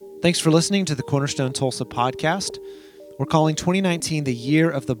Thanks for listening to the Cornerstone Tulsa podcast. We're calling 2019 the Year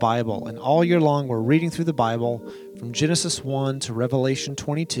of the Bible, and all year long we're reading through the Bible from Genesis 1 to Revelation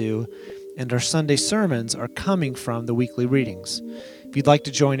 22, and our Sunday sermons are coming from the weekly readings. If you'd like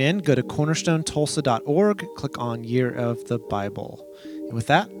to join in, go to cornerstonetulsa.org, click on Year of the Bible. And with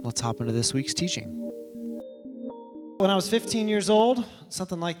that, let's hop into this week's teaching. When I was 15 years old,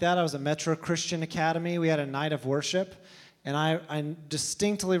 something like that, I was at Metro Christian Academy. We had a night of worship. And I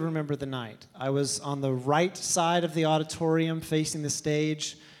distinctly remember the night. I was on the right side of the auditorium facing the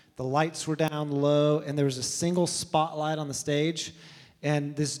stage. The lights were down low, and there was a single spotlight on the stage.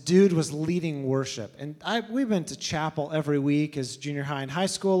 And this dude was leading worship. And we went to chapel every week as junior high and high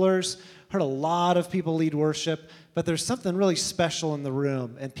schoolers, heard a lot of people lead worship, but there's something really special in the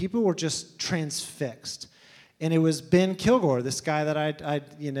room, and people were just transfixed. And it was Ben Kilgore, this guy that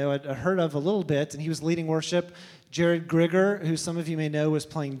I'd heard of a little bit, and he was leading worship. Jared Grigger, who some of you may know, was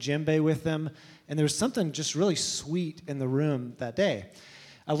playing djembe with them, and there was something just really sweet in the room that day.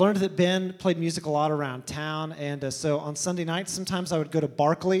 I learned that Ben played music a lot around town, and so on Sunday nights, sometimes I would go to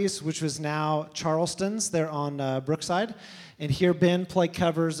Barclays, which was now Charleston's. They're on Brookside, and hear Ben play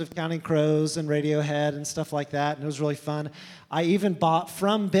covers of Counting Crows and Radiohead and stuff like that, and it was really fun. I even bought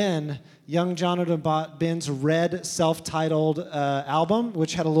from Ben, young Jonathan bought Ben's red self-titled album,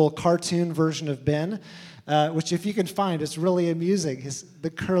 which had a little cartoon version of Ben, which if you can find, it's really amusing, the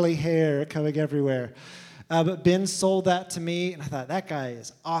curly hair coming everywhere. But Ben sold that to me, and I thought, that guy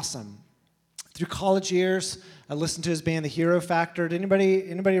is awesome. Through college years, I listened to his band, The Hero Factor. Did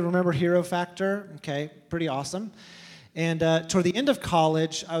anybody remember Hero Factor? Okay, pretty awesome. And toward the end of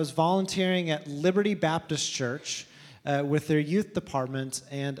college, I was volunteering at Liberty Baptist Church with their youth department,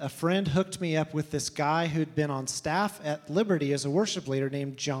 and a friend hooked me up with this guy who'd been on staff at Liberty as a worship leader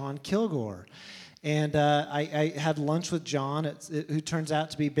named John Kilgore. And I had lunch with John, who turns out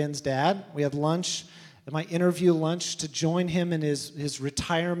to be Ben's dad. We had lunch, my interview lunch, to join him in his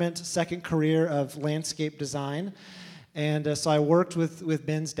retirement second career of landscape design. And so I worked with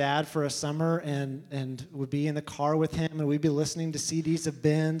Ben's dad for a summer and would be in the car with him, and we'd be listening to CDs of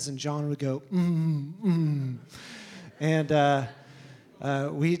Ben's, and John would go, And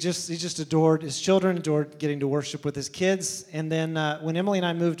he just adored his children, adored getting to worship with his kids. And then when Emily and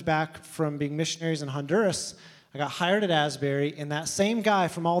I moved back from being missionaries in Honduras, I got hired at Asbury, and that same guy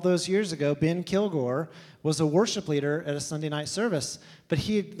from all those years ago, Ben Kilgore, was a worship leader at a Sunday night service. But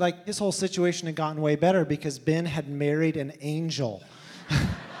his whole situation had gotten way better because Ben had married an angel.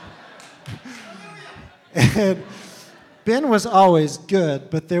 And Ben was always good,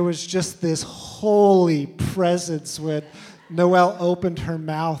 but there was just this holy presence when Noelle opened her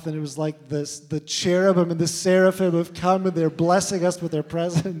mouth, and it was like the cherubim and the seraphim have come, and they're blessing us with their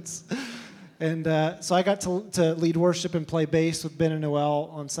presence. And so I got to lead worship and play bass with Ben and Noelle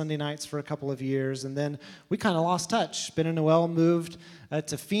on Sunday nights for a couple of years, and then we kind of lost touch. Ben and Noelle moved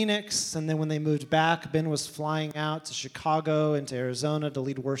to Phoenix, and then when they moved back, Ben was flying out to Chicago and to Arizona to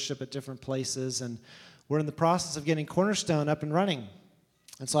lead worship at different places, and we're in the process of getting Cornerstone up and running.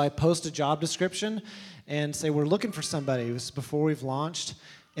 And so I post a job description and say, we're looking for somebody. It was before we've launched.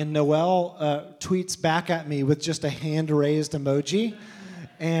 And Noelle tweets back at me with just a hand-raised emoji.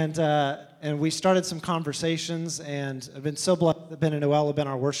 And we started some conversations, and I've been so blessed that Ben and Noelle have been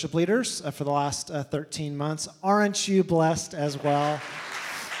our worship leaders for the last 13 months. Aren't you blessed as well?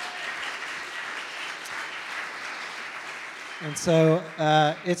 And so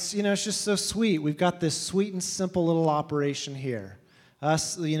it's just so sweet. We've got this sweet and simple little operation here.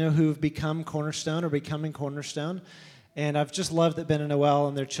 Us, who've become Cornerstone or becoming Cornerstone. And I've just loved that Ben and Noelle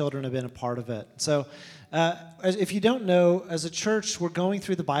and their children have been a part of it. So if you don't know, as a church, we're going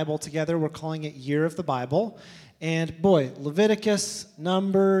through the Bible together. We're calling it Year of the Bible. And boy, Leviticus,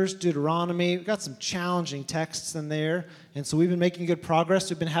 Numbers, Deuteronomy, we've got some challenging texts in there. And so we've been making good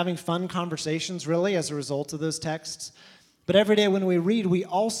progress. We've been having fun conversations, really, as a result of those texts. But every day when we read, we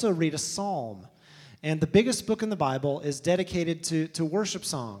also read a psalm. And the biggest book in the Bible is dedicated to worship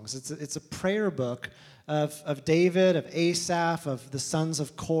songs. It's a prayer book of David, of Asaph, of the sons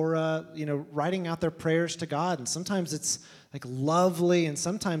of Korah, writing out their prayers to God. And sometimes it's like lovely, and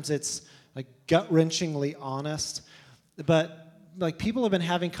sometimes it's like gut-wrenchingly honest. But like people have been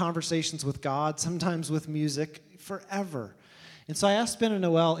having conversations with God, sometimes with music, forever. And so I asked Ben and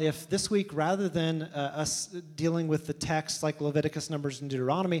Noelle if this week, rather than us dealing with the text like Leviticus, Numbers, and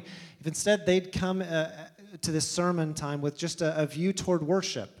Deuteronomy, if instead they'd come to this sermon time with just a view toward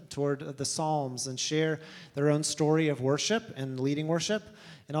worship, toward the Psalms, and share their own story of worship and leading worship,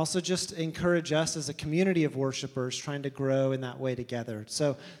 and also just encourage us as a community of worshipers trying to grow in that way together.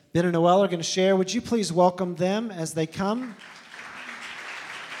 So Ben and Noelle are going to share. Would you please welcome them as they come?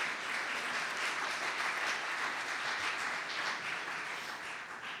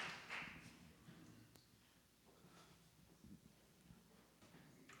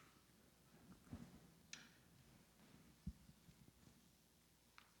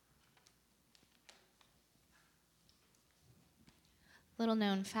 Little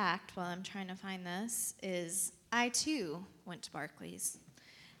known fact while I'm trying to find this is I too went to Barclays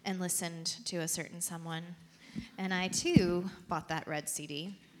and listened to a certain someone, and I too bought that red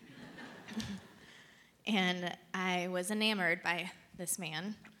CD. And I was enamored by this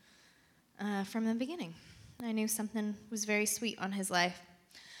man from the beginning. I knew something was very sweet on his life.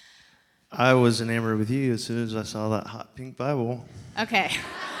 I was enamored with you as soon as I saw that hot pink Bible. Okay,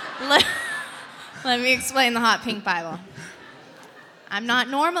 let me explain the hot pink Bible. I'm not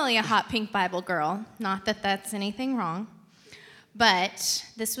normally a hot pink Bible girl, not that that's anything wrong, but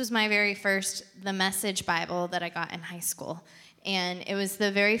this was my very first The Message Bible that I got in high school. And it was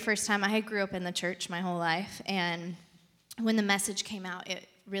the very first time. I grew up in the church my whole life, and when The Message came out, it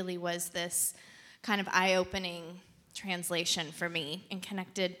really was this kind of eye-opening translation for me and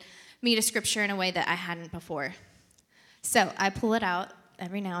connected me to Scripture in a way that I hadn't before. So I pull it out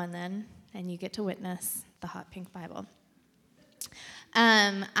every now and then, and you get to witness the hot pink Bible.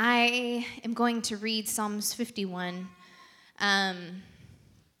 I am going to read Psalms 51.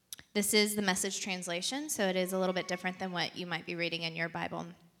 This is the Message translation, so it is a little bit different than what you might be reading in your Bible.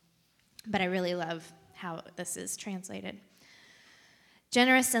 But I really love how this is translated.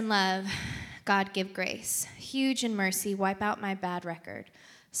 Generous in love, God give grace. Huge in mercy, wipe out my bad record.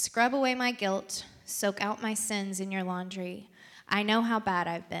 Scrub away my guilt, soak out my sins in your laundry. I know how bad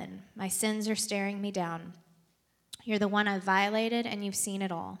I've been. My sins are staring me down. You're the one I've violated, and you've seen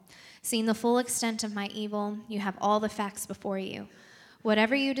it all. Seen the full extent of my evil. You have all the facts before you.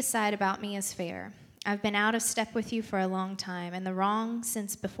 Whatever you decide about me is fair. I've been out of step with you for a long time, and the wrong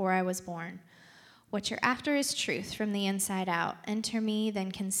since before I was born. What you're after is truth from the inside out. Enter me,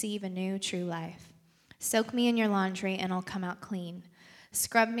 then conceive a new, true life. Soak me in your laundry, and I'll come out clean.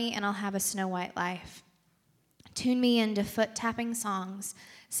 Scrub me, and I'll have a snow-white life. Tune me into foot-tapping songs.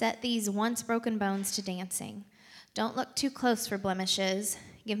 Set these once broken bones to dancing. Don't look too close for blemishes.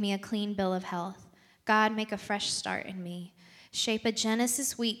 Give me a clean bill of health. God, make a fresh start in me. Shape a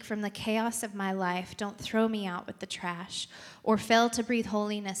Genesis week from the chaos of my life. Don't throw me out with the trash or fail to breathe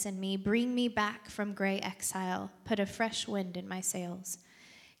holiness in me. Bring me back from gray exile. Put a fresh wind in my sails.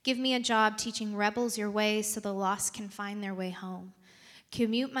 Give me a job teaching rebels your ways so the lost can find their way home.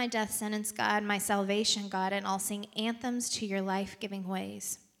 Commute my death sentence, God, my salvation, God, and I'll sing anthems to your life-giving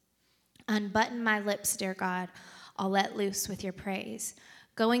ways. Unbutton my lips, dear God. I'll let loose with your praise.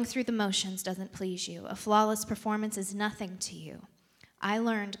 Going through the motions doesn't please you. A flawless performance is nothing to you. I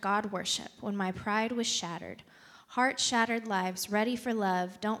learned God worship when my pride was shattered. Heart-shattered lives ready for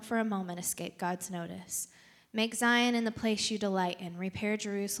love don't for a moment escape God's notice. Make Zion in the place you delight in. Repair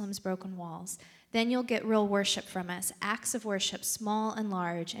Jerusalem's broken walls. Then you'll get real worship from us. Acts of worship, small and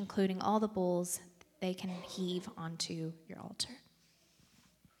large, including all the bulls they can heave onto your altar.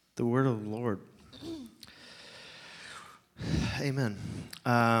 The word of the Lord. Amen.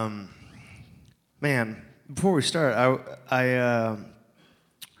 Man, before we start,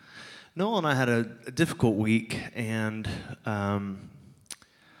 Noel and I had a difficult week, and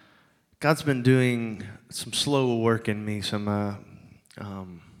God's been doing some slow work in me, some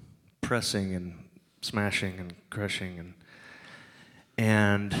pressing and smashing and crushing,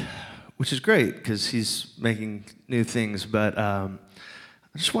 and which is great because He's making new things. But I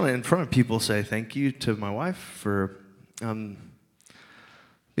just want to, in front of people, say thank you to my wife for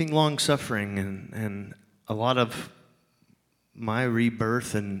being long-suffering, and a lot of my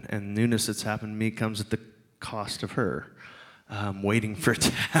rebirth and newness that's happened to me comes at the cost of her waiting for it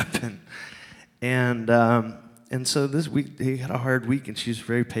to happen. And so this week, he had a hard week, and she's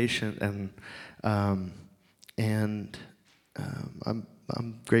very patient, and I'm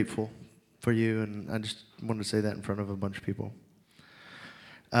grateful for you, and I just wanted to say that in front of a bunch of people.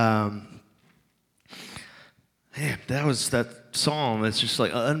 Man, that was that psalm. It's just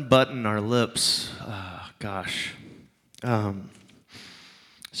like unbutton our lips. Gosh.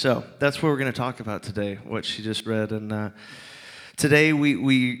 So that's what we're going to talk about today, what she just read. And today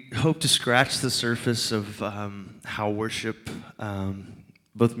we hope to scratch the surface of how worship,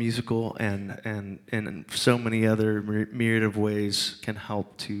 both musical and in so many other myriad of ways, can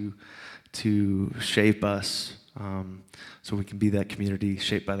help to shape us. So we can be that community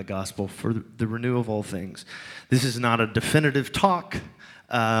shaped by the gospel for the renewal of all things. This is not a definitive talk.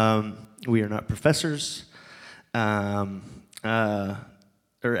 We are not professors or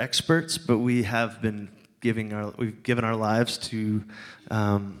experts, but we have been we've given our lives to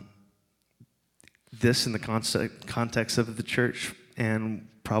this in the context of the church, and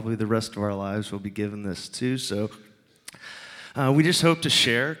probably the rest of our lives will be given this too. So we just hope to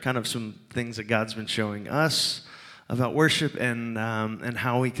share kind of some things that God's been showing us. worship and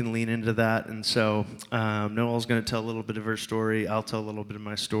how we can lean into that. And so Noelle's going to tell a little bit of her story. I'll tell a little bit of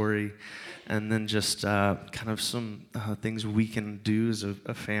my story, and then just kind of some things we can do as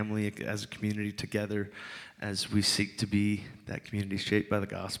a family, as a community together, as we seek to be that community shaped by the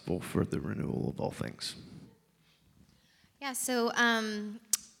gospel for the renewal of all things. Yeah, so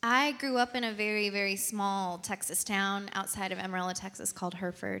I grew up in a very, very small Texas town outside of Amarillo, Texas, called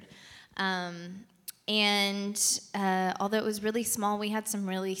Hereford. And although it was really small, we had some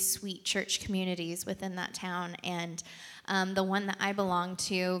really sweet church communities within that town. And the one that I belonged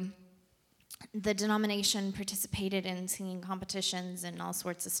to, the denomination participated in singing competitions and all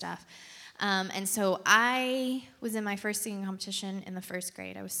sorts of stuff. And so I was in my first singing competition in the first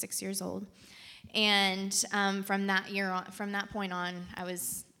grade. I was 6 years old. And from that point on, I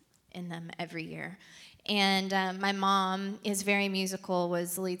was in them every year. And my mom is very musical,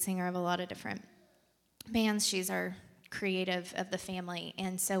 was the lead singer of a lot of different bands. She's our creative of the family.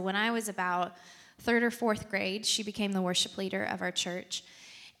 And so when I was about third or fourth grade, she became the worship leader of our church.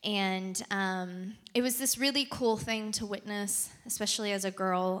 And it was this really cool thing to witness, especially as a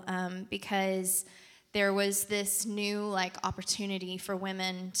girl, because there was this new opportunity for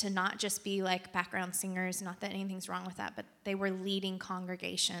women to not just be background singers, not that anything's wrong with that, but they were leading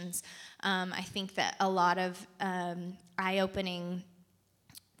congregations. I think that a lot of eye-opening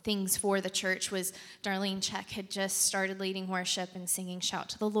things for the church was Darlene Check had just started leading worship and singing Shout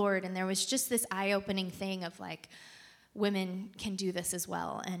to the Lord, and there was just this eye-opening thing of women can do this as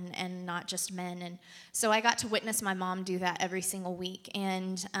well, and not just men. And so I got to witness my mom do that every single week.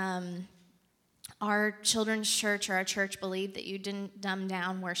 And our children's church, or our church, believed that you didn't dumb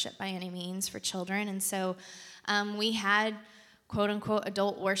down worship by any means for children. And so we had quote-unquote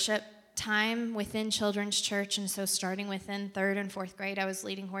adult worship time within children's church. And so starting within third and fourth grade, I was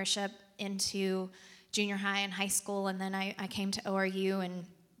leading worship into junior high and high school. And then I came to ORU and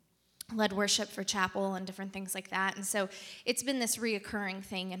led worship for chapel and different things like that. And so it's been this reoccurring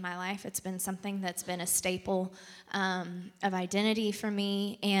thing in my life. It's been something that's been a staple of identity for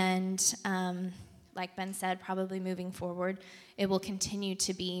me. And like Ben said, probably moving forward, it will continue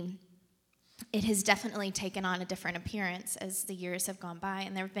to be. It has definitely taken on a different appearance as the years have gone by.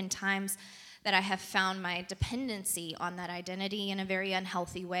 And there have been times that I have found my dependency on that identity in a very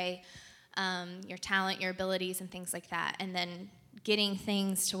unhealthy way, your talent, your abilities, and things like that. And then getting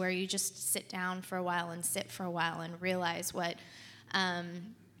things to where you just sit down for a while and sit for a while and realize what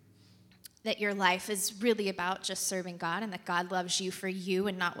that your life is really about just serving God, and that God loves you for you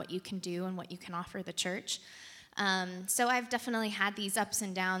and not what you can do and what you can offer the church. So I've definitely had these ups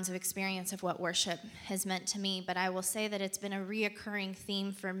and downs of experience of what worship has meant to me, but I will say that it's been a reoccurring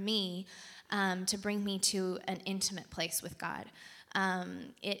theme for me to bring me to an intimate place with God.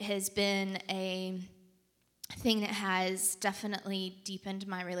 It has been a thing that has definitely deepened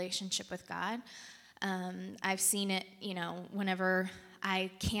my relationship with God. I've seen it, whenever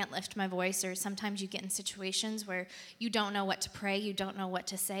I can't lift my voice, or sometimes you get in situations where you don't know what to pray, you don't know what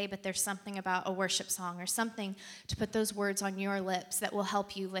to say, but there's something about a worship song or something to put those words on your lips that will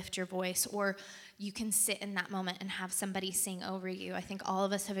help you lift your voice, or you can sit in that moment and have somebody sing over you. I think all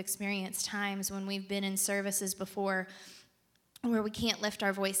of us have experienced times when we've been in services before where we can't lift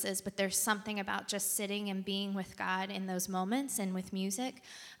our voices, but there's something about just sitting and being with God in those moments and with music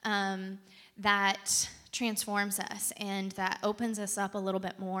that transforms us and that opens us up a little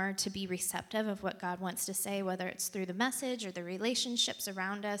bit more to be receptive of what God wants to say, whether it's through the message or the relationships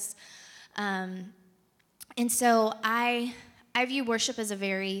around us. And so I view worship as a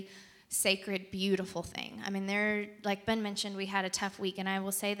very sacred, beautiful thing. I mean, like Ben mentioned, we had a tough week, and I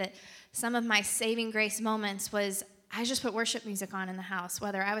will say that some of my saving grace moments was I just put worship music on in the house,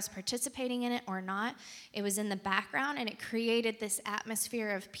 whether I was participating in it or not. It was in the background, and it created this atmosphere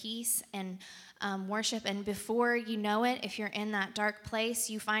of peace and worship. And before you know it, if you're in that dark place,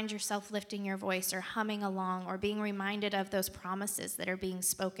 you find yourself lifting your voice or humming along or being reminded of those promises that are being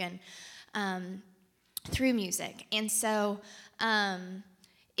spoken through music. And so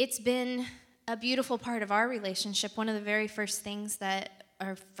it's been a beautiful part of our relationship. One of the very first things that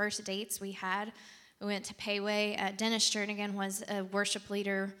our first dates we had, we went to Payway. Dennis Jernigan was a worship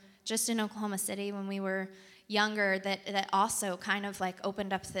leader just in Oklahoma City when we were younger that also kind of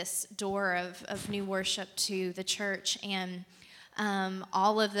opened up this door of new worship to the church. And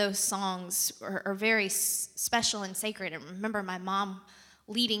all of those songs are very special and sacred. And remember my mom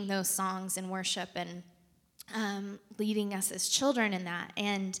leading those songs in worship and leading us as children in that.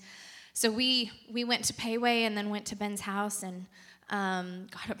 And so we went to Payway and then went to Ben's house and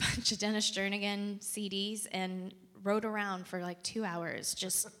got a bunch of Dennis Jernigan CDs and rode around for 2 hours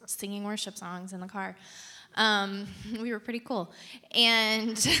just singing worship songs in the car. We were pretty cool.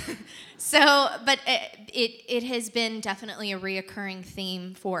 And so, but it has been definitely a reoccurring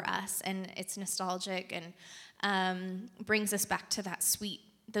theme for us, and it's nostalgic and brings us back to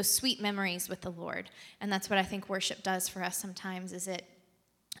those sweet memories with the Lord. And that's what I think worship does for us sometimes, is it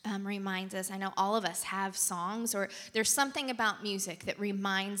reminds us. I know all of us have songs, or there's something about music that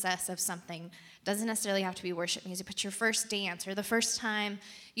reminds us of something. Doesn't necessarily have to be worship music, but your first dance, or the first time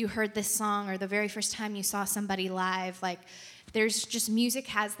you heard this song, or the very first time you saw somebody live. Like, there's just, music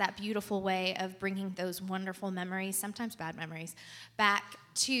has that beautiful way of bringing those wonderful memories, sometimes bad memories, back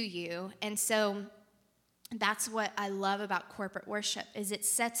to you. And so that's what I love about corporate worship, is it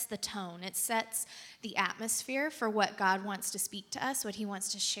sets the tone. It sets the atmosphere for what God wants to speak to us, what he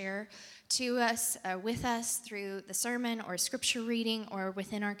wants to share to us, with us through the sermon or scripture reading or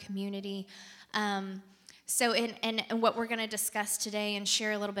within our community. So what we're going to discuss today and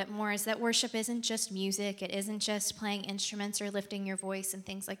share a little bit more is that worship isn't just music. It isn't just playing instruments or lifting your voice and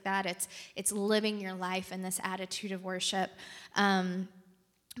things like that. It's living your life in this attitude of worship.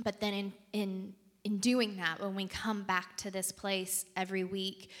 But then in doing that, when we come back to this place every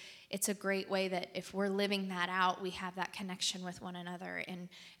week, it's a great way that if we're living that out, we have that connection with one another,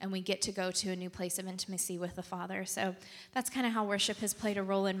 and we get to go to a new place of intimacy with the Father. So that's kind of how worship has played a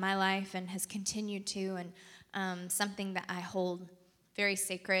role in my life and has continued to, and something that I hold very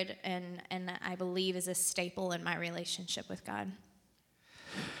sacred and I believe is a staple in my relationship with God.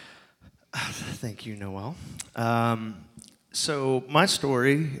 Thank you, Noelle. So my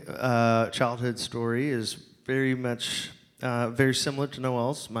story, childhood story, is very much very similar to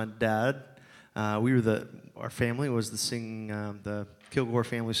Noelle's. My dad, our family was the Kilgore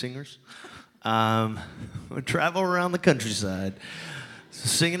Family Singers. We travel around the countryside,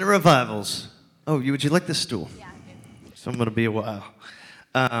 singing at revivals. Oh, would you like this stool? Yeah, I do. So I'm going to be a while.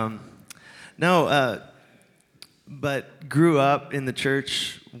 But grew up in the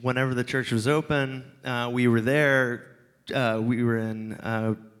church. Whenever the church was open, we were there. We were in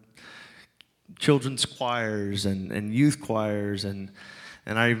children's choirs and youth choirs, and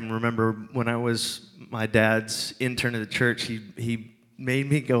I even remember when I was my dad's intern at the church, he made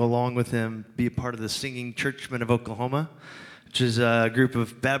me go along with him, be a part of the Singing Churchmen of Oklahoma, which is a group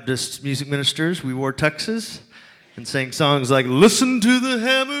of Baptist music ministers. We wore tuxes and sang songs like "Listen to the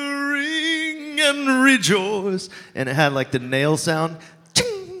hammering and rejoice," and it had like the nail sound.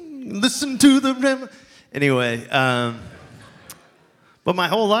 Ching, listen to the hammer. Anyway. But my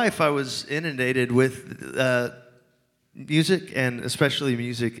whole life I was inundated with music, and especially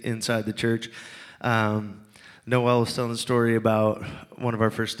music inside the church. Noelle was telling the story about one of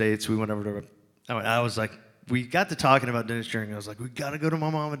our first dates. We went over to, I was like, we got to talking about Dennis Jering. I was like, we got to go to my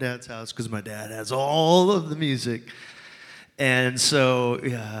mom and dad's house because my dad has all of the music. And so,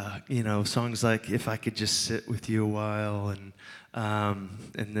 songs like "If I Could Just Sit With You a While," and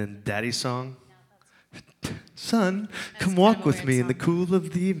then Daddy's song. Son, come walk with me in the cool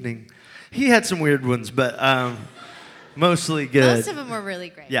of the evening. He had some weird ones, but mostly good. Most of them were really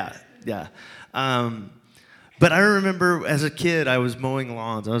great. Yeah. But I remember as a kid, I was mowing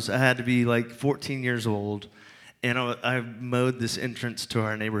lawns. I had to be like 14 years old, and I mowed this entrance to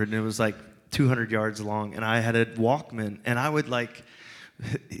our neighborhood, and it was like 200 yards long, and I had a Walkman, and I would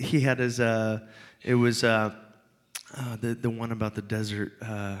he had his, it was the one about the desert,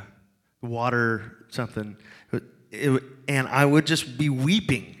 water something, and I would just be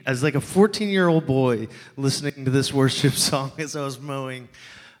weeping as like a 14-year-old boy listening to this worship song as I was mowing.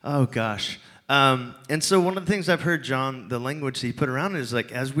 Oh gosh. And so one of the things I've heard John, the language that he put around it is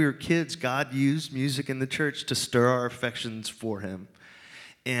like, as we were kids, God used music in the church to stir our affections for him.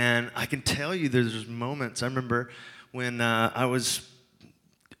 And I can tell you there's moments. I remember when I was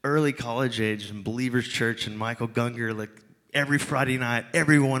early college age in Believers Church and Michael Gungor, like every Friday night,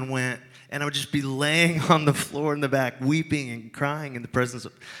 everyone went. And I would just be laying on the floor in the back, weeping and crying in the presence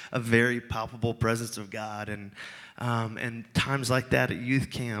of a very palpable presence of God. And times like that at youth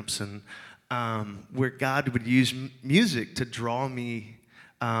camps, and where God would use music to draw me,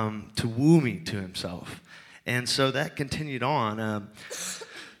 to woo me to himself. And so that continued on.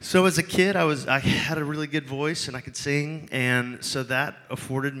 So as a kid, I had a really good voice and I could sing, and so that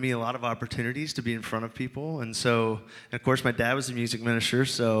afforded me a lot of opportunities to be in front of people. And of course, my dad was a music minister,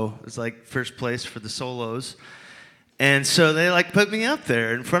 so it was like first place for the solos. And so they like put me up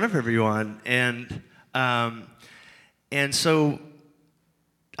there in front of everyone, and so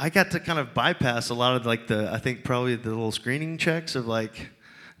I got to kind of bypass a lot of like I think probably the little screening checks of like,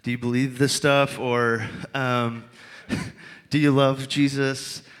 do you believe this stuff, or do you love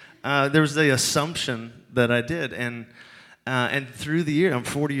Jesus? There was the assumption that I did, and And through the year, I'm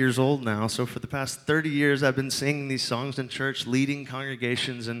 40 years old now, so for the past 30 years, I've been singing these songs in church, leading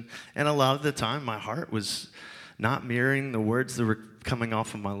congregations, and a lot of the time, my heart was not mirroring the words that were coming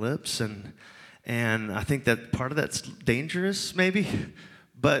off of my lips, and I think that part of that's dangerous, maybe,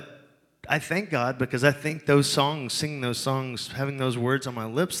 but I thank God because I think those songs, singing those songs, having those words on my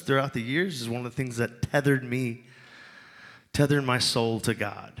lips throughout the years is one of the things that tethered my soul to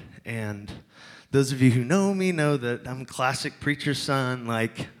God. And those of you who know me know that I'm a classic preacher's son,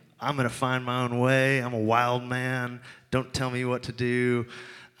 like I'm going to find my own way. I'm a wild man. Don't tell me what to do.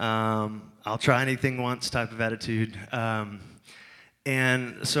 I'll try anything once type of attitude.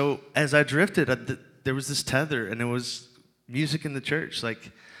 And so as I drifted, there was this tether, and it was music in the church.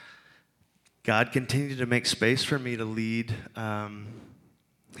 Like God continued to make space for me to lead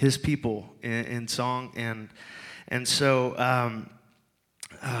His people in song, and so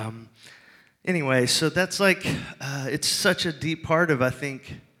anyway, so that's like it's such a deep part of, I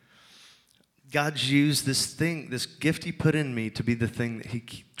think, God's used this gift He put in me to be the thing that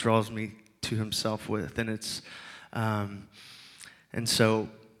He draws me to Himself with, and it's and so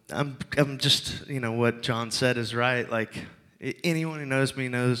I'm just, what John said is right. Like anyone who knows me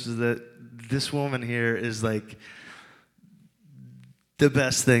knows that this woman here is like the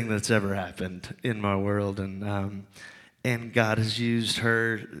best thing that's ever happened in my world, and God has used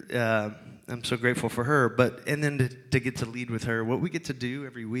her. I'm so grateful for her. And then to get to lead with her, what we get to do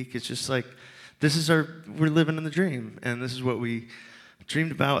every week is just like, we're living in the dream, and this is what we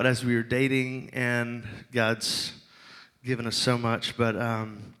dreamed about as we were dating, and God's given us so much. But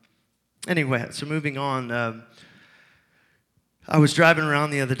anyway, so moving on. I was driving around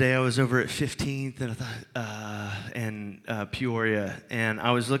the other day. I was over at 15th and Peoria, and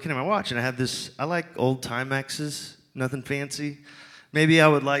I was looking at my watch, and I have this. I like old Timexes, nothing fancy. Maybe I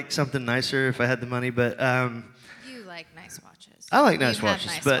would like something nicer if I had the money, but you like nice watches. I like nice you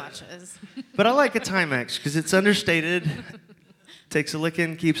watches, have but nice watches. but I like a Timex because it's understated, takes a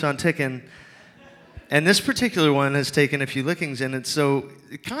licking, keeps on ticking. And this particular one has taken a few lickings, and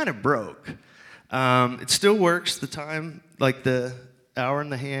it kind of broke. It still works. The time, like the hour in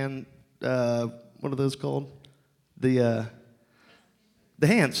the hand, what are those called? The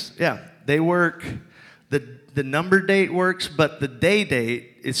hands, yeah, they work. The number date works, but the day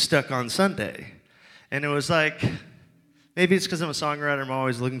date is stuck on Sunday. And it was like, maybe it's because I'm a songwriter, I'm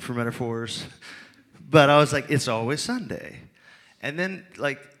always looking for metaphors. But I was like, it's always Sunday. And then,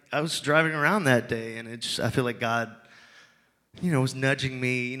 like, I was driving around that day, and I feel like God, was nudging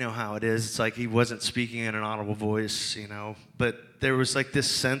me. You know how it is. It's like He wasn't speaking in an audible voice, But there was like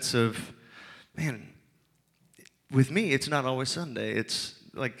this sense of, man, with me, it's not always Sunday. It's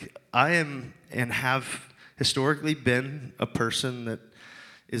like I am and have historically been a person that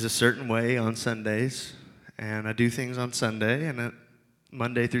is a certain way on Sundays, and I do things on Sunday, and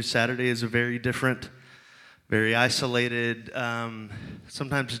Monday through Saturday is a very different, very isolated,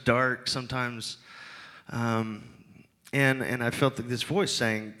 sometimes dark, sometimes, and I felt like this voice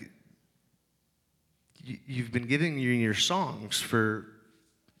saying, you've been giving your songs for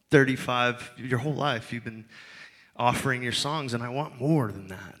your whole life. You've been offering your songs, and I want more than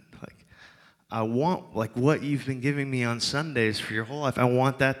that. I want, like, what you've been giving me on Sundays for your whole life. I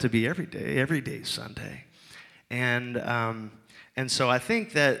want that to be every day Sunday. And so I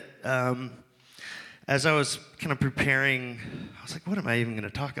think that as I was kind of preparing, I was like, what am I even going to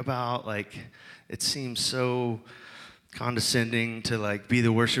talk about? Like, it seems so condescending to, like, be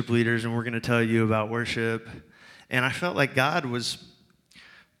the worship leaders, and we're going to tell you about worship. And I felt like God was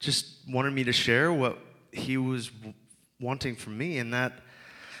just wanted me to share what He was wanting from me, and that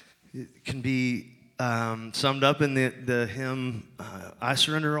it can be summed up in the hymn, I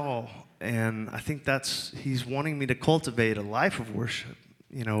Surrender All. And I think He's wanting me to cultivate a life of worship,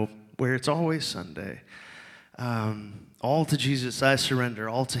 where it's always Sunday. All to Jesus I surrender,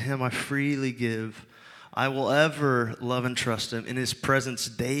 all to Him I freely give. I will ever love and trust Him, in His presence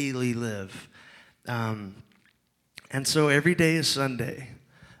daily live. And so every day is Sunday.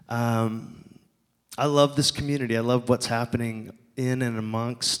 I love this community. I love what's happening in and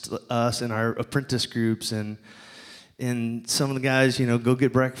amongst us in our apprentice groups, and some of the guys, go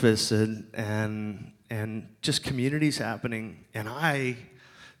get breakfast, and just communities happening. And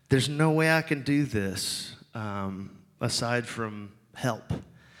there's no way I can do this aside from help.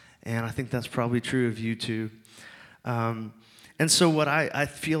 And I think that's probably true of you too. And so what I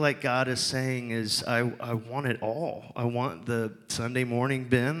feel like God is saying is I want it all. I want the Sunday morning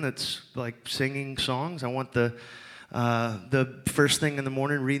Ben that's like singing songs. I want the first thing in the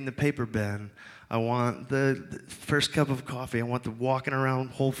morning reading the paper Ben. I want the first cup of coffee. I want the walking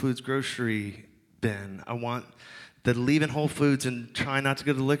around Whole Foods grocery Ben. I want the leaving Whole Foods and trying not to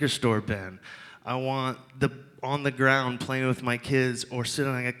go to the liquor store Ben. I want the on the ground playing with my kids or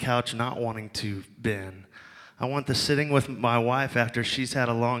sitting on a couch not wanting to Ben. I want the sitting with my wife after she's had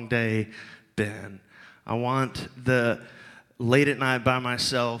a long day Ben. I want the late at night by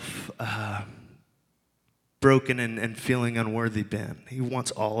myself, broken and feeling unworthy Ben. He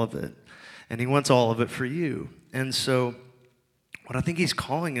wants all of it. And he wants all of it for you. And so what I think he's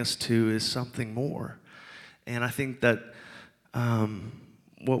calling us to is something more. And I think that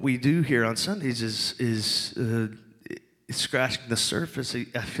what we do here on Sundays is scratching the surface.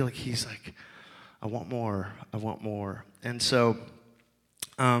 I feel like he's like, I want more. I want more. And so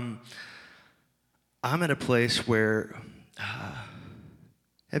I'm at a place where,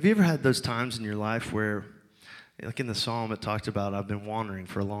 have you ever had those times in your life where, like in the psalm it talked about, I've been wandering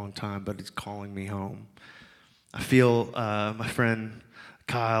for a long time, but he's calling me home. I feel my friend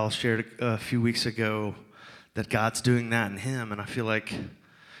Kyle shared a few weeks ago that God's doing that in him, and I feel like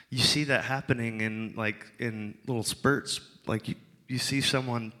you see that happening in little spurts. Like you see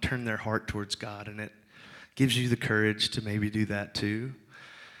someone turn their heart towards God, and it gives you the courage to maybe do that too.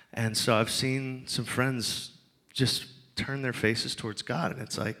 And so I've seen some friends just turn their faces towards God, and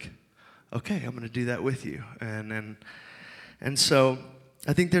it's like, okay, I'm going to do that with you. And so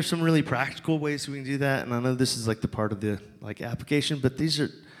I think there's some really practical ways we can do that, and I know this is like the part of the like application, but these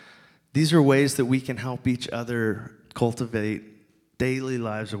are ways that we can help each other cultivate daily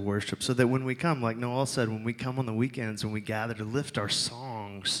lives of worship so that when we come, like Noel said, when we come on the weekends and we gather to lift our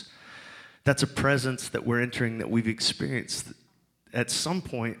songs, that's a presence that we're entering that we've experienced at some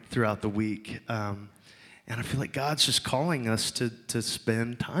point throughout the week. And I feel like God's just calling us to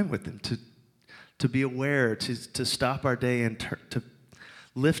spend time with him, to be aware, to stop our day and to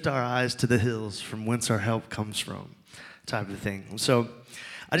lift our eyes to the hills from whence our help comes from, type of thing. So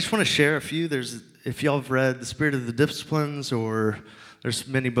I just want to share a few. If y'all have read The Spirit of the Disciplines, or there's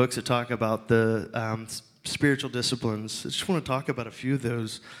many books that talk about the spiritual disciplines. I just want to talk about a few of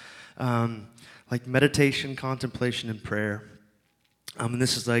those, like meditation, contemplation, and prayer. And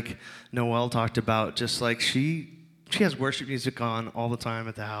this is like Noelle talked about, just like she has worship music on all the time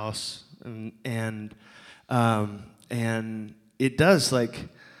at the house, and it does, like,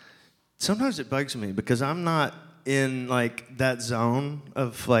 sometimes it bugs me because I'm not in like that zone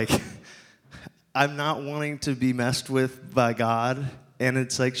of like I'm not wanting to be messed with by God, and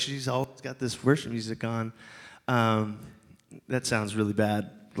it's like she's always got this worship music on. That sounds really bad.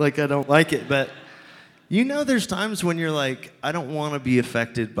 Like I don't like it, but you know, there's times when you're like, I don't want to be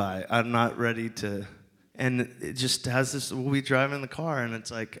affected by it. I'm not ready to, and it just has this, we'll be driving in the car, and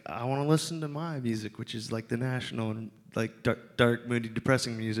it's like, I want to listen to my music, which is like the national and like dark, moody,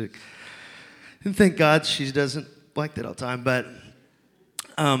 depressing music. And thank God she doesn't like that all the time. But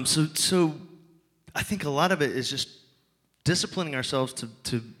so I think a lot of it is just disciplining ourselves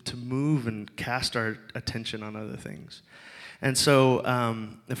to move and cast our attention on other things. And so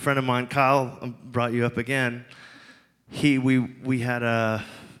a friend of mine, Kyle, brought you up again. We had a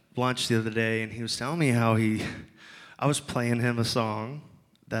lunch the other day, and he was telling me how I was playing him a song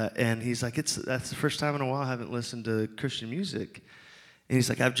and he's like, that's the first time in a while I haven't listened to Christian music. And he's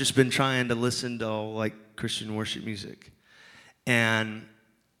like, I've just been trying to listen to all like Christian worship music. And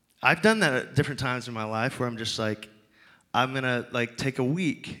I've done that at different times in my life where I'm just like, I'm gonna like take a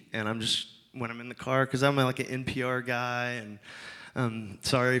week, and I'm just, when I'm in the car, because I'm like an NPR guy, and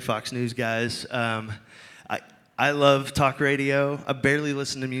sorry, Fox News guys. I love talk radio. I barely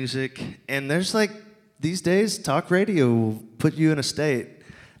listen to music, and there's like, these days, talk radio will put you in a state.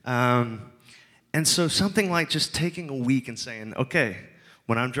 And so something like just taking a week and saying, okay,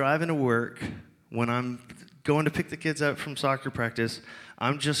 when I'm driving to work, when I'm going to pick the kids up from soccer practice,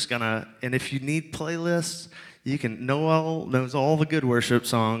 I'm just gonna, and if you need playlists, you can, Noelle knows all the good worship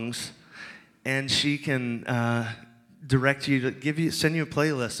songs, and she can direct you to send you a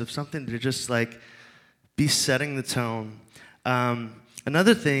playlist of something to just like be setting the tone.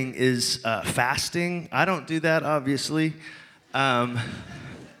 Another thing is fasting. I don't do that, obviously. But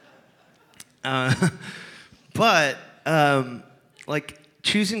like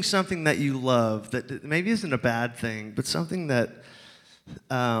choosing something that you love that maybe isn't a bad thing, but something that,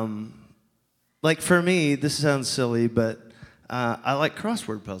 like for me, this sounds silly, but I like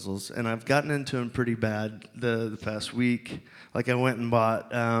crossword puzzles, and I've gotten into them pretty bad the past week. Like I went and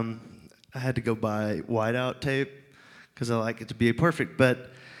bought, I had to go buy whiteout tape because I like it to be perfect, but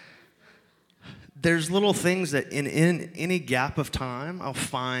there's little things that in any gap of time, I'll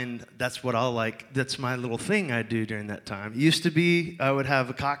find that's what I'll like. That's my little thing I do during that time. It used to be I would have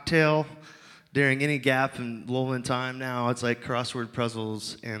a cocktail during any gap and lull in time. Now it's like crossword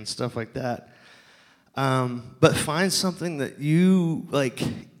puzzles and stuff like that. But find something that you like.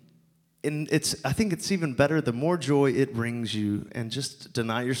 And I think it's even better the more joy it brings you, and just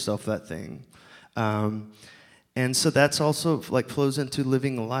deny yourself that thing. And so that's also like flows into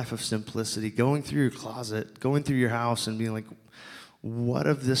living a life of simplicity, going through your closet, going through your house and being like, what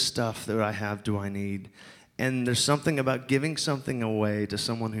of this stuff that I have do I need? And there's something about giving something away to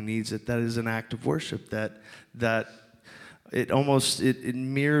someone who needs it that is an act of worship, that it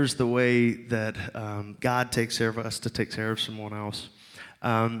mirrors the way that God takes care of us to take care of someone else.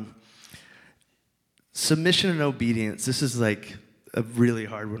 Submission and obedience. This is like a really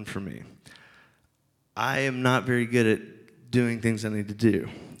hard one for me. I am not very good at doing things I need to do.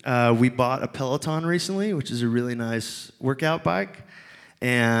 We bought a Peloton recently, which is a really nice workout bike.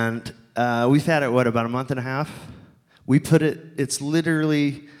 And we've had it, about a month and a half? It's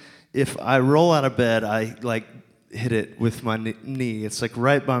literally, if I roll out of bed, I like hit it with my knee. It's like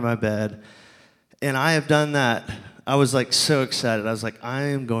right by my bed. And I have done that. I was like so excited. I was like, I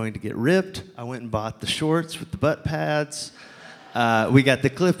am going to get ripped. I went and bought the shorts with the butt pads. We got the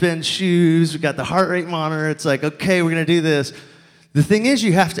clip-in shoes. We got the heart rate monitor. It's like, okay, we're going to do this. The thing is,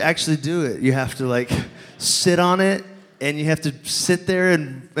 you have to actually do it. You have to like sit on it, and you have to sit there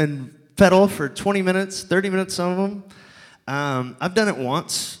and pedal for 20 minutes, 30 minutes, some of them. I've done it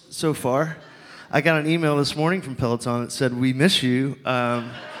once so far. I got an email this morning from Peloton that said, we miss you.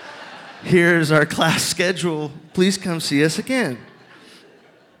 Here's our class schedule. Please come see us again.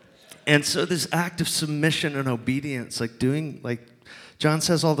 And so this act of submission and obedience, like John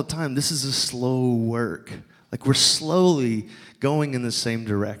says all the time, this is a slow work. Like we're slowly going in the same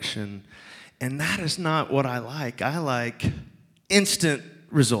direction. And that is not what I like. I like instant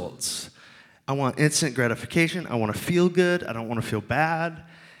results. I want instant gratification. I want to feel good. I don't want to feel bad.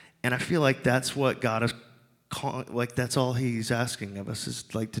 And I feel like that's what God is calling, like that's all he's asking of us, is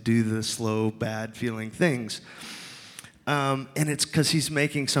like to do the slow, bad feeling things. And it's because he's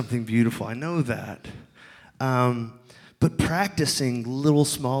making something beautiful. I know that. But practicing little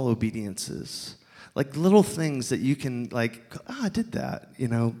small obediences, like little things that you can like, I did that. You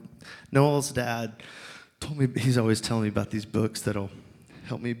know, Noel's dad told me, he's always telling me about these books that'll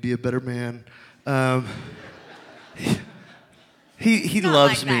help me be a better man. He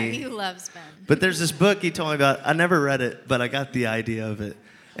loves like me. He loves Ben. But there's this book he told me about. I never read it, but I got the idea of it.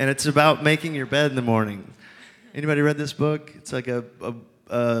 And it's about making your bed in the morning. Anybody read this book? It's like a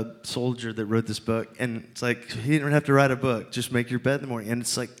soldier that wrote this book. And it's like, he didn't have to write a book. Just make your bed in the morning. And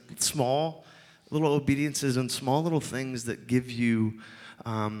it's like small little obediences and small little things that give you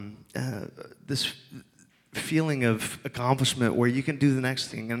this feeling of accomplishment where you can do the next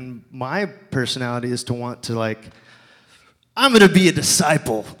thing. And my personality is to want to like, I'm going to be a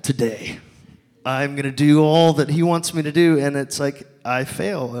disciple today. I'm going to do all that he wants me to do. And it's like, I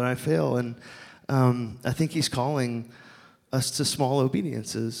fail. And I think he's calling us to small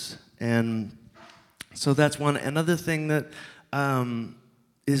obediences. And so that's one. Another thing that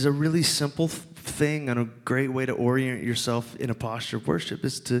is a really simple thing and a great way to orient yourself in a posture of worship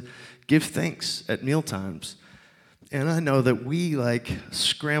is to give thanks at meal times. And I know that we like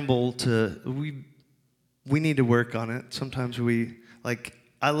scramble we need to work on it. Sometimes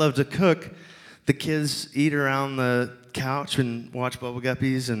I love to cook. The kids eat around the couch and watch Bubble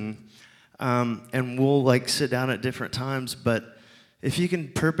Guppies, and we'll like sit down at different times. But if you can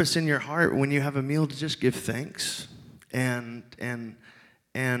purpose in your heart when you have a meal to just give thanks and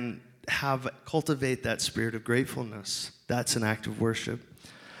cultivate that spirit of gratefulness, that's an act of worship.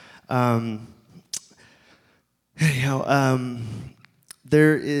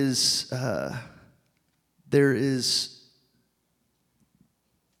 There is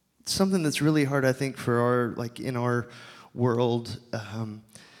something that's really hard, I think, for in our world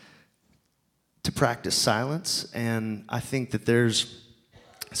to practice silence. And I think that there's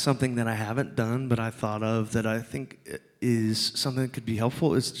something that I haven't done, but I thought of that I think is something that could be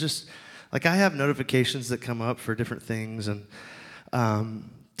helpful. It's just, like, I have notifications that come up for different things, and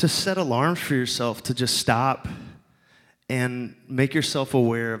to set alarms for yourself to just stop and make yourself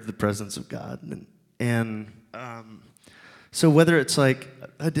aware of the presence of God. So whether it's like,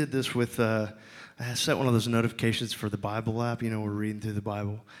 I did this with, I set one of those notifications for the Bible app, we're reading through the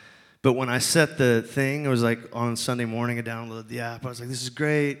Bible. But when I set the thing, it was like on Sunday morning, I downloaded the app. I was like, this is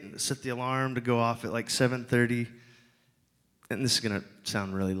great. Set the alarm to go off at like 7:30. And this is going to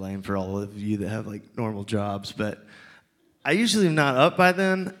sound really lame for all of you that have like normal jobs, but I usually am not up by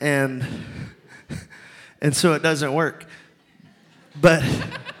then, and so it doesn't work. But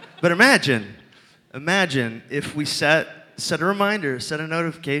imagine if we set a reminder, set a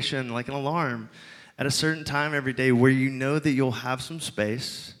notification, like an alarm, at a certain time every day where you know that you'll have some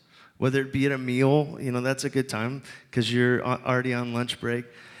space, whether it be at a meal, that's a good time because you're already on lunch break,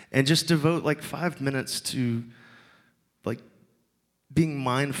 and just devote like 5 minutes to like being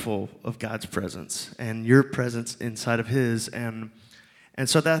mindful of God's presence and your presence inside of His. And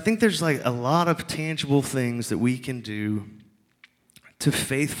so I think there's like a lot of tangible things that we can do to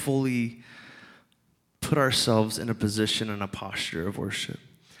faithfully put ourselves in a position and a posture of worship.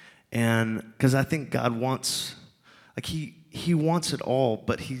 And because I think God wants, like he wants it all,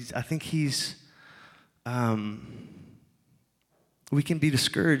 but I think we can be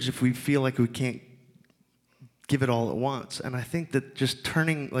discouraged if we feel like we can't give it all at once. And I think that just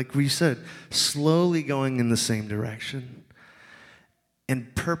turning, like we said, slowly going in the same direction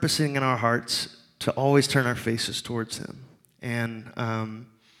and purposing in our hearts to always turn our faces towards Him. And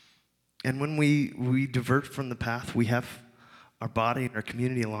when we divert from the path, we have our body and our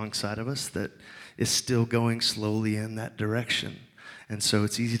community alongside of us that is still going slowly in that direction. And so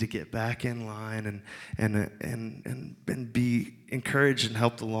it's easy to get back in line and be encouraged and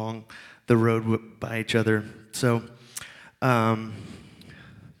helped along the road by each other. So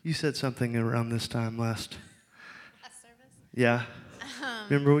you said something around this time last. Last service? Yeah.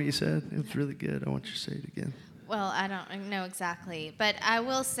 Remember what you said? It was really good. I want you to say it again. Well, I don't know exactly, but I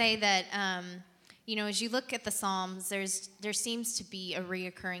will say that, as you look at the Psalms, there seems to be a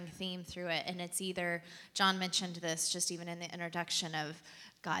reoccurring theme through it, and it's either, John mentioned this just even in the introduction of,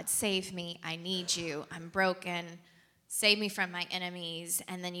 God, save me, I need you, I'm broken, save me from my enemies,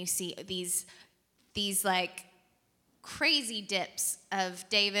 and then you see these like crazy dips of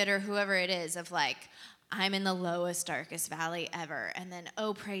David or whoever it is of like, I'm in the lowest, darkest valley ever. And then,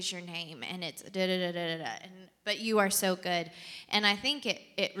 oh, praise your name. And it's da-da-da-da-da-da. But you are so good. And I think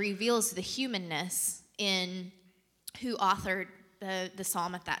it reveals the humanness in who authored the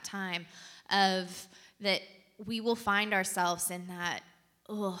psalm at that time of that we will find ourselves in that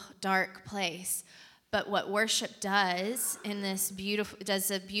dark place. But what worship does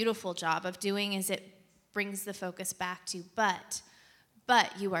does a beautiful job of doing is it brings the focus back to, but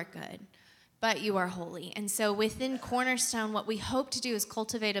you are good. But you are holy. And so within Cornerstone, what we hope to do is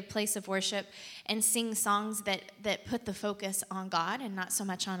cultivate a place of worship and sing songs that put the focus on God and not so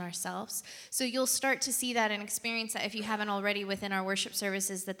much on ourselves. So you'll start to see that and experience that if you haven't already within our worship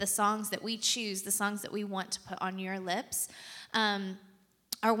services, that the songs that we choose, the songs that we want to put on your lips,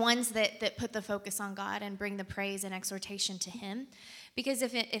 are ones that put the focus on God and bring the praise and exhortation to Him. Because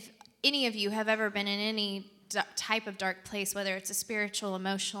if any of you have ever been in any type of dark place, whether it's a spiritual,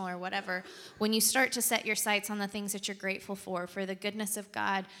 emotional, or whatever, when you start to set your sights on the things that you're grateful for the goodness of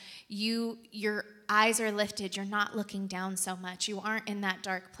God, your eyes are lifted. You're not looking down so much. You aren't in that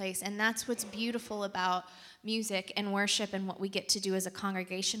dark place. And that's what's beautiful about music and worship and what we get to do as a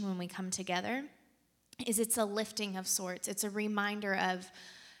congregation when we come together, is it's a lifting of sorts. It's a reminder of,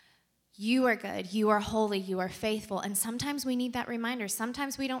 you are good, you are holy, you are faithful. And sometimes we need that reminder.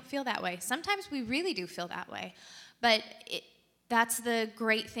 Sometimes we don't feel that way. Sometimes we really do feel that way. But that's the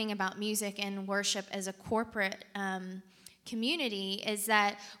great thing about music and worship as a corporate community, is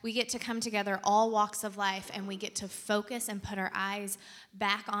that we get to come together, all walks of life, and we get to focus and put our eyes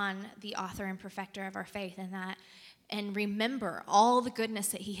back on the author and perfecter of our faith, and remember all the goodness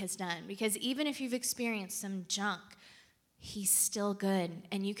that He has done. Because even if you've experienced some junk, He's still good,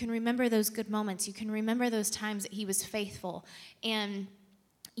 and you can remember those good moments. You can remember those times that He was faithful, and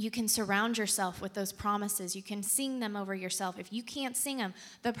you can surround yourself with those promises. You can sing them over yourself. If you can't sing them,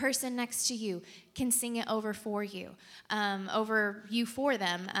 the person next to you can sing it over for you, for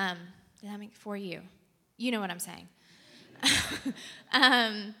them. Did I make for you? You know what I'm saying.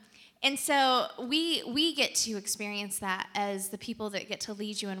 And so we get to experience that as the people that get to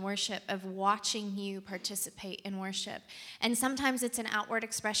lead you in worship, of watching you participate in worship. And sometimes it's an outward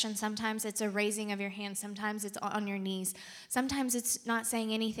expression. Sometimes it's a raising of your hand. Sometimes it's on your knees. Sometimes it's not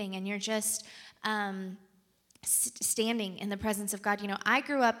saying anything, and you're just standing in the presence of God. I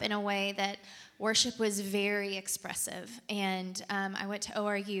grew up in a way that worship was very expressive. And I went to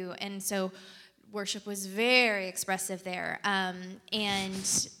ORU, and so worship was very expressive there.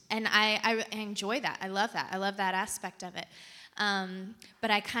 And I enjoy that. I love that. I love that aspect of it.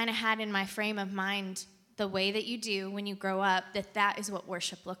 But I kind of had in my frame of mind the way that you do when you grow up, that is what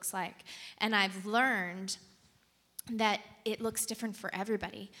worship looks like. And I've learned that it looks different for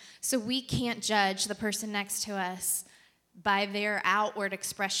everybody. So we can't judge the person next to us by their outward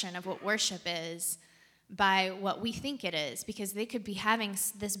expression of what worship is, by what we think it is, because they could be having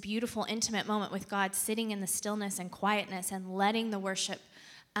this beautiful, intimate moment with God, sitting in the stillness and quietness and letting the worship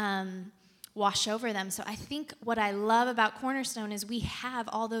wash over them. So I think what I love about Cornerstone is we have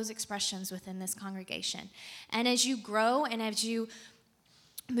all those expressions within this congregation. And as you grow and as you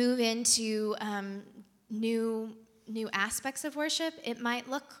move into new aspects of worship, it might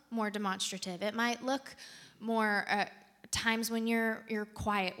look more demonstrative. It might look more times when you're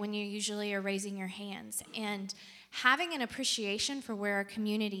quiet, when you usually are raising your hands. And having an appreciation for where our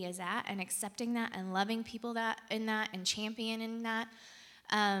community is at and accepting that and loving people in that and championing that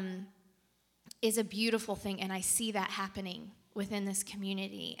is a beautiful thing. And I see that happening within this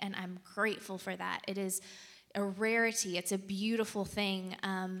community, and I'm grateful for that. It is a rarity. It's a beautiful thing.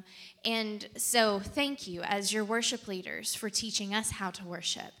 And so thank you as your worship leaders for teaching us how to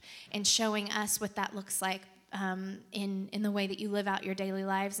worship and showing us what that looks like in the way that you live out your daily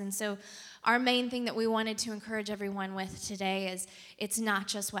lives. And so our main thing that we wanted to encourage everyone with today is it's not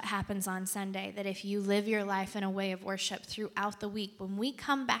just what happens on Sunday, that if you live your life in a way of worship throughout the week, when we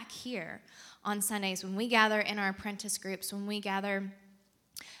come back here on Sundays, when we gather in our apprentice groups, when we gather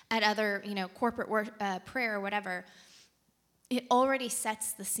at other, corporate prayer or whatever, it already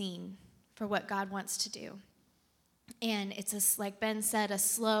sets the scene for what God wants to do. And it's, like Ben said, a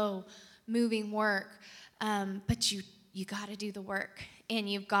slow moving work, but you got to do the work, and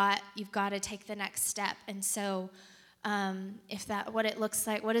you've got to take the next step. And so what it looks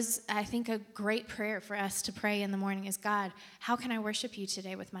like, what is, I think, a great prayer for us to pray in the morning is, God, how can I worship you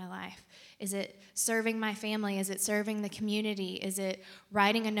today with my life? Is it serving my family? Is it serving the community? Is it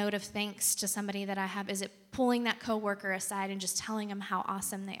writing a note of thanks to somebody that I have? Is it pulling that coworker aside and just telling them how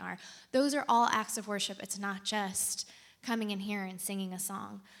awesome they are? Those are all acts of worship. It's not just coming in here and singing a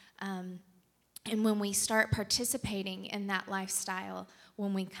song. And when we start participating in that lifestyle,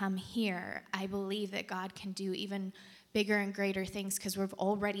 when we come here, I believe that God can do even bigger and greater things because we've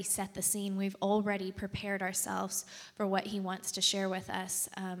already set the scene. We've already prepared ourselves for what he wants to share with us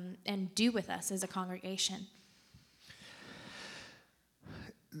and do with us as a congregation.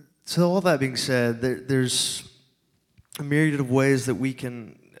 So all that being said, there's a myriad of ways that we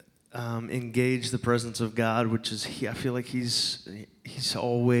can engage the presence of God, which is, I feel like he's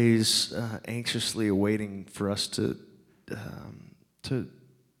always anxiously awaiting for us to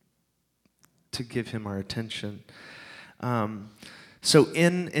give him our attention. So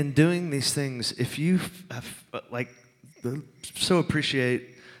in doing these things, if you have, so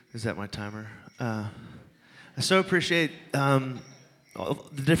appreciate, is that my timer? I so appreciate all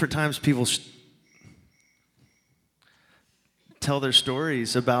the different times people tell their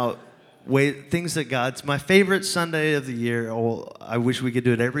stories about things that God's, my favorite Sunday of the year, I wish we could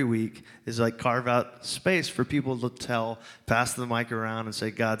do it every week, is like carve out space for people to tell, pass the mic around and say,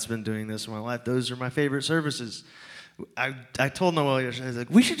 God's been doing this in my life. Those are my favorite services. I told Noel yesterday, I was like,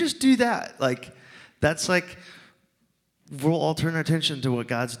 we should just do that. Like, that's like, we'll all turn our attention to what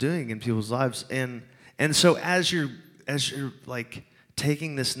God's doing in people's lives. And so as you're like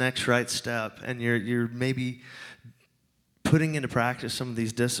taking this next right step and you're maybe putting into practice some of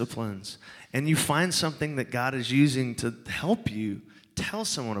these disciplines, and you find something that God is using to help you, tell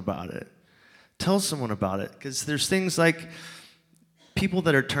someone about it. Tell someone about it. Because there's things like people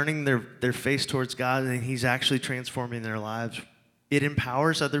that are turning their face towards God and he's actually transforming their lives. It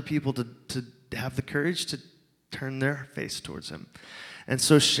empowers other people to have the courage to turn their face towards him. And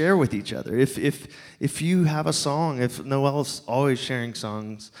so share with each other. If you have a song, if Noel's always sharing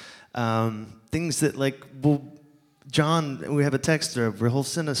songs, things that like, John, we have a text where he'll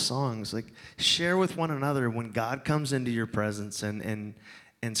send us songs. Like, share with one another when God comes into your presence and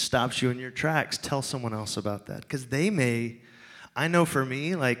stops you in your tracks. Tell someone else about that. Because I know for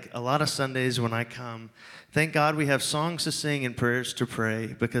me, like a lot of Sundays when I come, thank God we have songs to sing and prayers to pray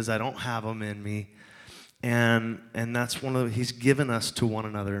because I don't have them in me. And that's he's given us to one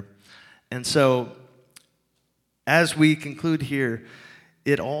another. And so as we conclude here,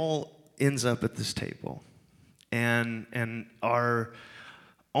 it all ends up at this table. And our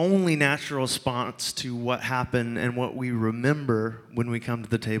only natural response to what happened and what we remember when we come to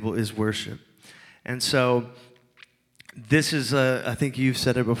the table is worship. And so this is, I think you've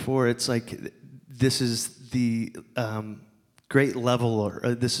said it before, it's like this is the great level, or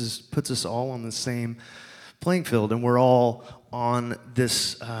puts us all on the same playing field, and we're all on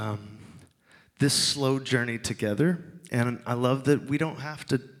this slow journey together. And I love that we don't have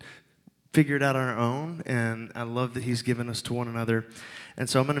to figure it out on our own, and I love that he's given us to one another. And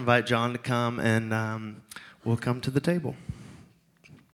so I'm going to invite John to come, and we'll come to the table.